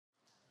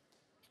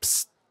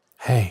Psst.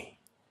 Hey,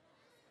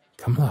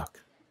 come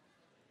look.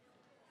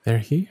 They're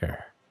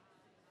here.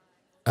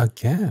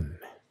 Again.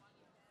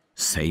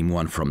 Same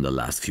one from the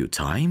last few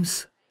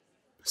times?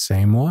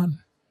 Same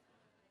one.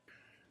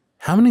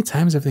 How many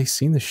times have they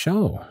seen the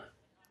show?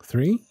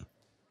 3?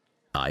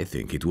 I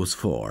think it was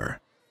 4.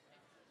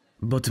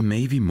 But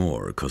maybe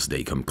more, 'cause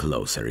they come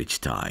closer each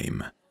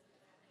time.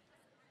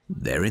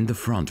 They're in the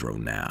front row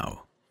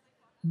now.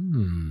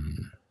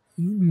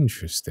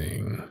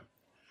 Interesting.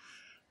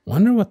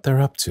 Wonder what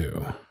they're up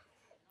to.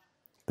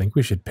 Think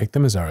we should pick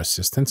them as our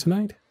assistant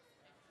tonight?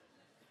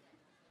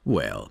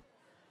 Well,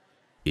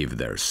 if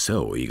they're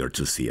so eager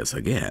to see us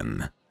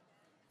again,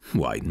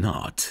 why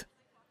not?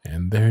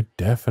 And they're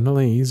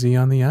definitely easy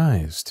on the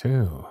eyes,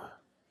 too.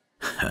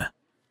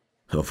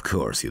 Of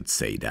course you'd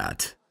say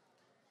that.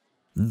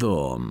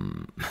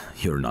 Though,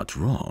 you're not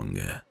wrong.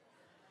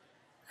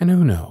 And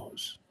who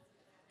knows?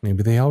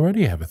 Maybe they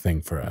already have a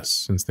thing for us,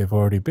 since they've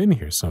already been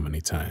here so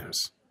many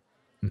times.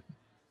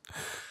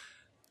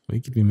 We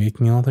could be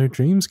making all their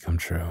dreams come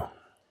true.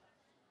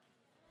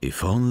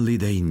 If only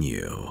they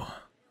knew.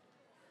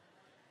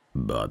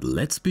 But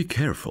let's be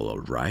careful, all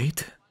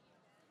right?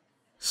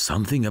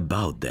 Something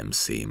about them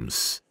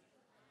seems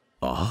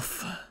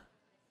off.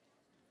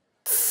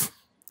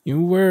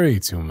 You worry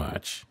too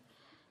much.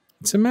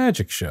 It's a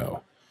magic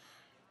show.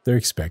 They're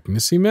expecting to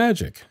see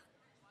magic.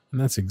 And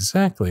that's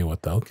exactly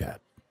what they'll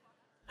get.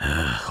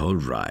 All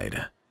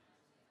right.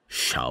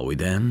 Shall we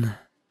then?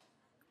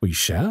 We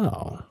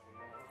shall.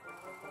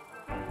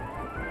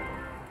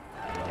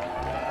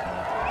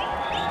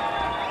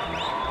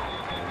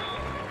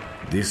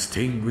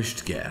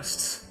 Distinguished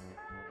guests,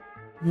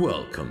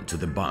 welcome to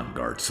the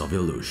Vanguards of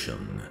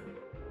Illusion,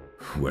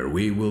 where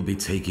we will be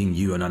taking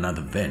you on an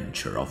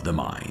adventure of the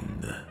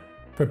mind.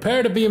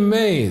 Prepare to be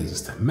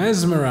amazed,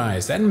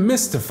 mesmerized, and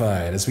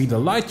mystified as we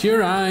delight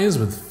your eyes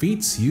with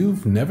feats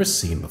you've never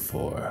seen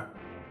before.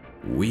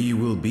 We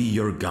will be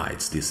your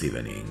guides this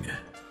evening.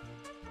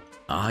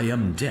 I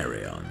am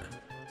Darion,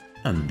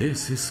 and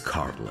this is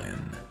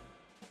Cardlin.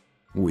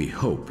 We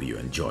hope you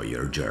enjoy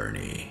your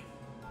journey.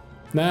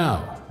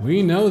 Now,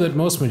 we know that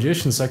most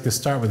magicians like to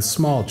start with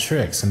small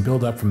tricks and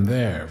build up from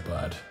there,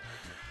 but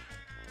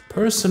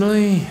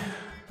personally,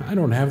 I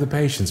don't have the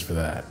patience for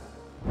that.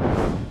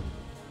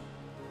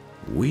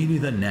 We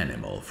need an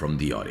animal from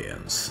the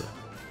audience.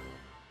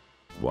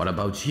 What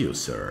about you,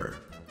 sir?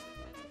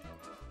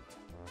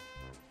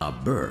 A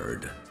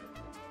bird.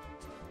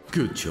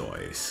 Good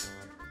choice.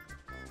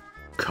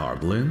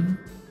 Cardlin?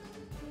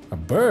 A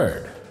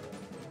bird?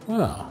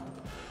 Well,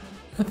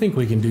 I think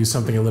we can do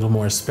something a little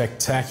more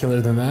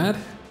spectacular than that.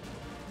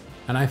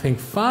 And I think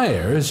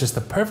fire is just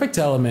the perfect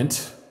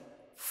element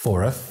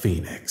for a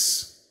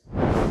phoenix.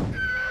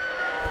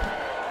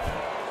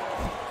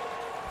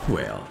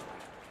 Well,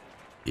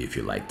 if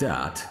you like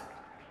that,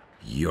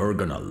 you're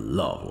gonna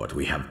love what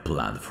we have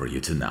planned for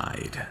you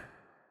tonight.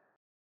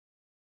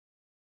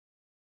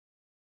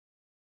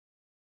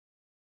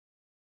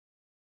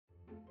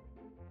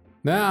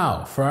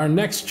 Now, for our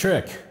next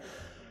trick,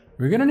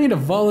 we're gonna need a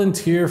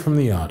volunteer from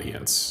the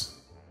audience.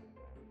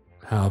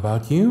 How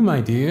about you,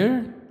 my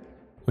dear?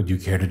 Would you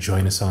care to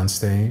join us on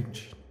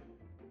stage?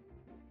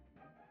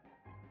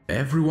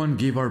 Everyone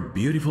give our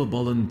beautiful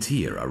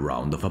volunteer a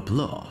round of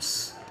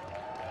applause.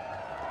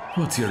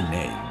 What's your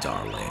name,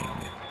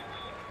 darling?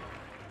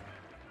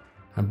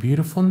 A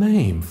beautiful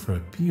name for a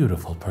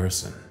beautiful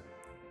person.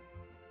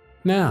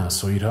 Now,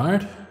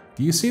 sweetheart,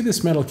 do you see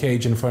this metal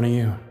cage in front of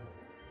you?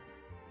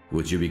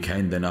 Would you be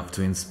kind enough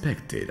to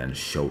inspect it and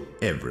show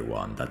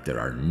everyone that there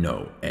are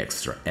no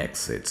extra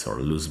exits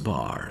or loose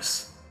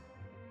bars?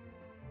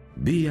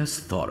 Be as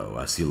thorough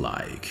as you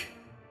like.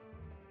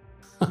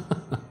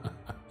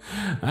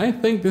 I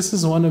think this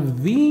is one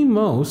of the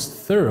most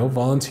thorough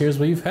volunteers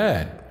we've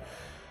had.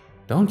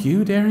 Don't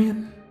you,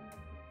 Darion?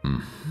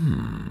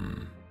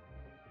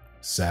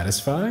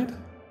 Satisfied?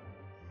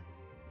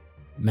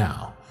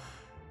 Now,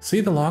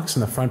 see the locks in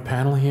the front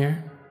panel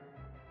here?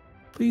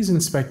 Please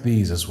inspect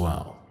these as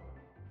well.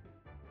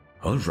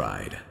 All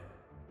right.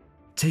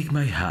 Take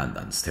my hand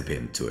and step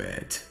into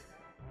it.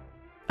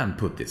 And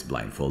put this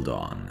blindfold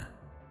on.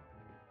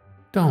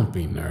 Don't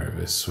be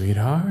nervous,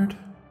 sweetheart.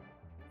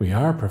 We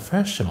are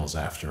professionals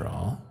after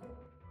all.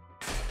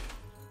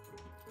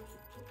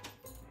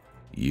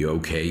 You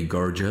okay,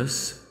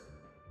 gorgeous?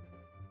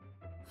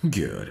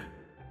 Good.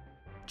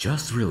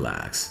 Just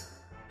relax,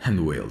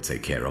 and we'll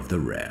take care of the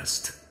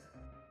rest.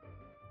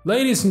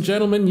 Ladies and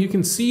gentlemen, you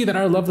can see that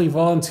our lovely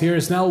volunteer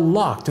is now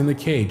locked in the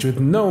cage with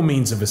no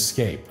means of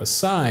escape,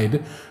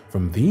 aside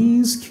from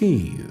these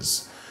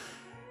keys.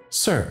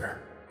 Sir,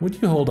 would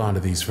you hold on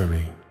to these for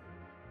me?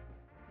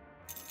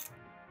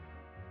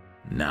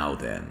 Now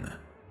then,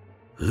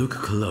 look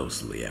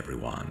closely,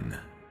 everyone.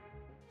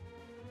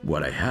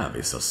 What I have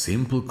is a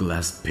simple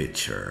glass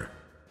pitcher,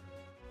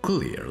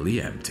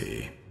 clearly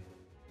empty.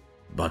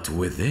 But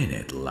within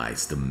it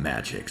lies the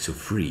magic to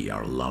free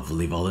our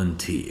lovely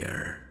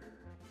volunteer.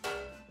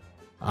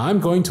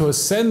 I'm going to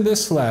ascend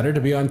this ladder to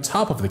be on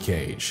top of the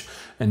cage,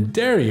 and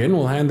Darion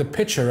will hand the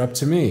pitcher up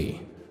to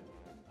me.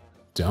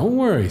 Don't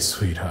worry,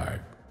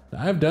 sweetheart.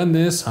 I've done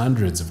this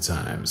hundreds of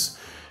times,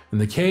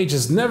 and the cage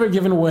has never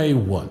given way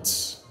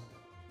once.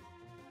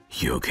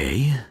 You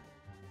okay?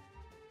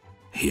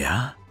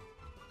 Yeah?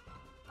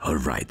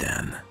 Alright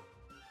then.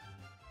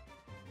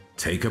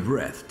 Take a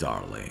breath,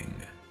 darling.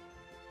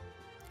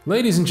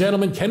 Ladies and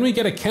gentlemen, can we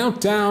get a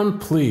countdown,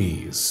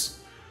 please?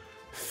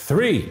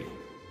 3,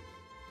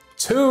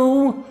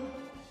 2,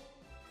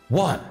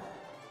 1.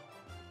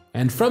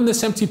 And from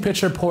this empty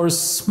pitcher pours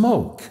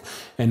smoke,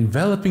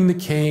 enveloping the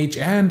cage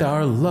and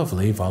our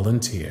lovely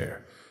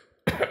volunteer.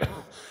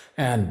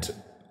 And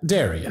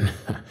Darian.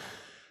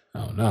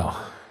 Oh no,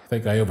 I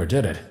think I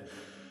overdid it.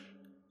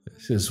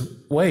 This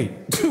is way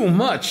too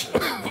much.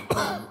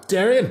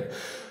 Darian,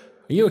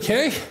 are you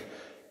okay?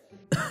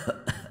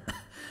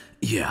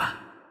 Yeah,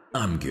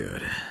 I'm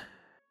good.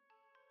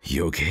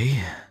 You okay?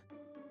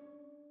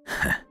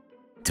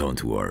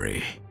 Don't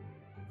worry.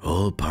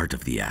 All part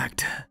of the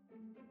act.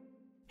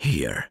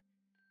 Here,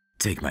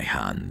 take my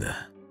hand.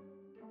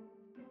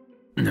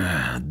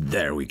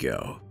 There we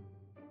go.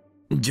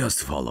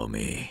 Just follow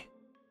me.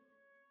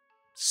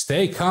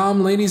 Stay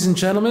calm, ladies and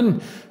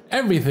gentlemen.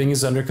 Everything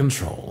is under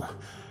control.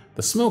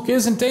 The smoke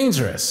isn't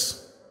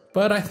dangerous,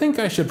 but I think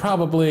I should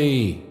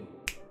probably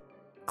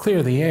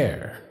clear the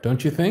air,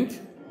 don't you think?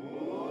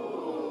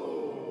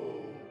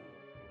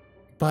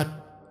 But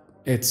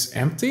it's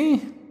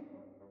empty?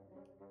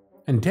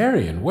 And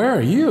Darian, where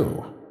are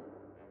you?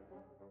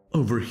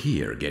 Over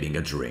here getting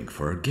a drink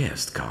for a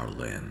guest,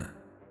 Cardlin.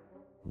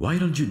 Why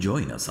don't you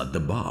join us at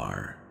the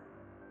bar?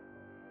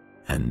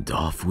 And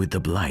off with the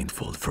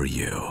blindfold for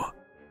you.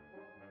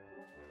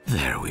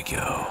 There we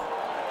go.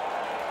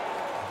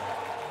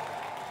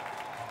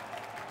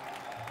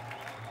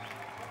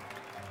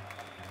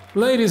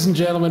 Ladies and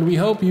gentlemen, we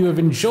hope you have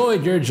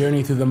enjoyed your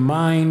journey through the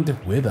mind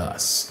with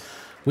us.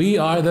 We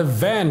are the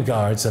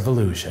Vanguards of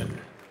Illusion.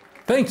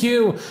 Thank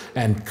you,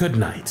 and good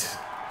night.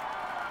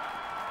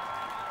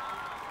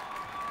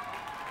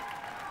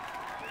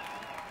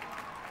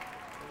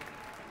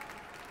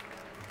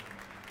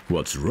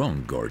 What's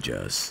wrong,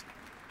 gorgeous?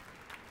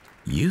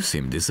 You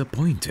seem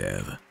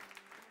disappointed.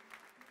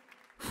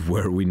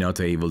 Were we not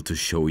able to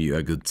show you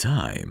a good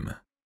time?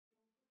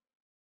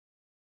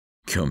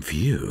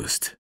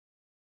 Confused?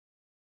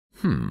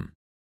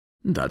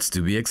 That's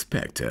to be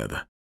expected.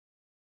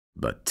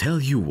 But tell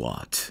you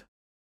what,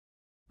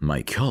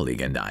 my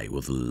colleague and I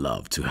would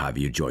love to have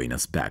you join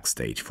us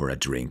backstage for a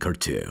drink or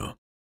two.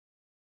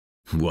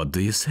 What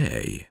do you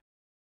say?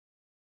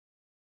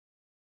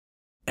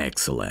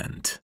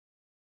 Excellent.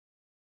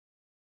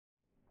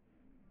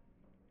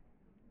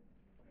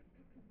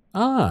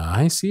 Ah,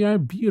 I see our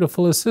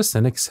beautiful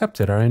assistant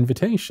accepted our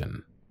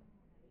invitation.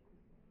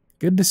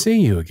 Good to see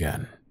you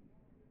again.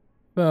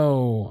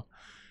 Though,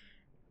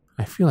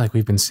 I feel like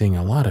we've been seeing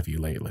a lot of you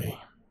lately.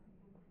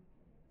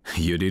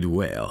 You did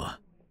well.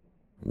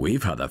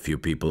 We've had a few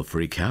people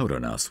freak out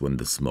on us when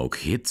the smoke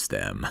hits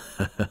them.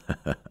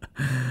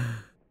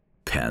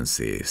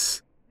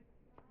 Pansies.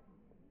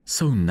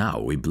 So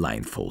now we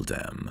blindfold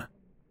them.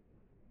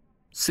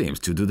 Seems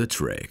to do the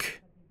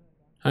trick.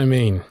 I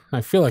mean,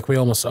 I feel like we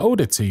almost owed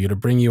it to you to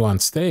bring you on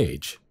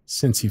stage,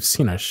 since you've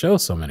seen our show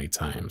so many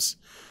times.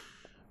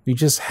 We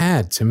just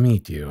had to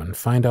meet you and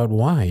find out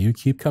why you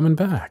keep coming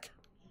back.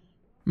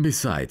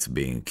 Besides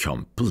being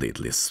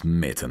completely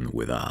smitten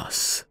with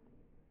us.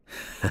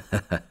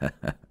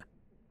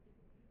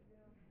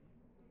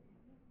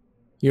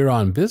 You're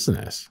on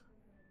business.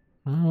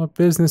 What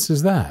business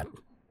is that?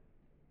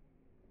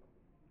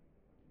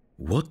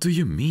 What do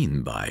you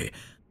mean by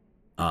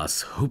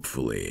us,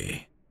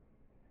 hopefully?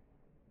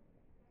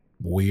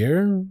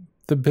 We're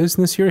the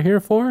business you're here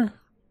for?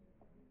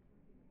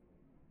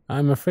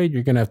 I'm afraid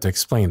you're gonna have to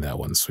explain that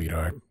one,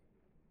 sweetheart.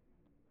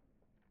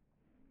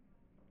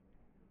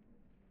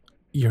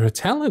 You're a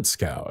talent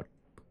scout.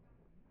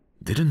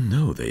 Didn't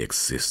know they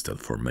existed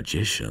for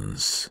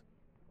magicians.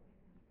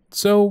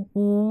 So,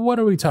 what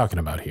are we talking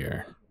about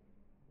here?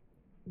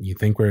 You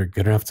think we're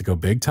good enough to go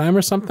big time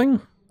or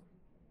something?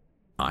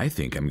 I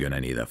think I'm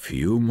gonna need a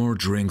few more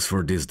drinks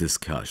for this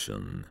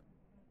discussion.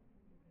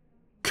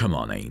 Come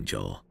on,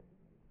 Angel.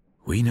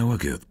 We know a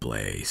good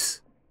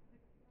place.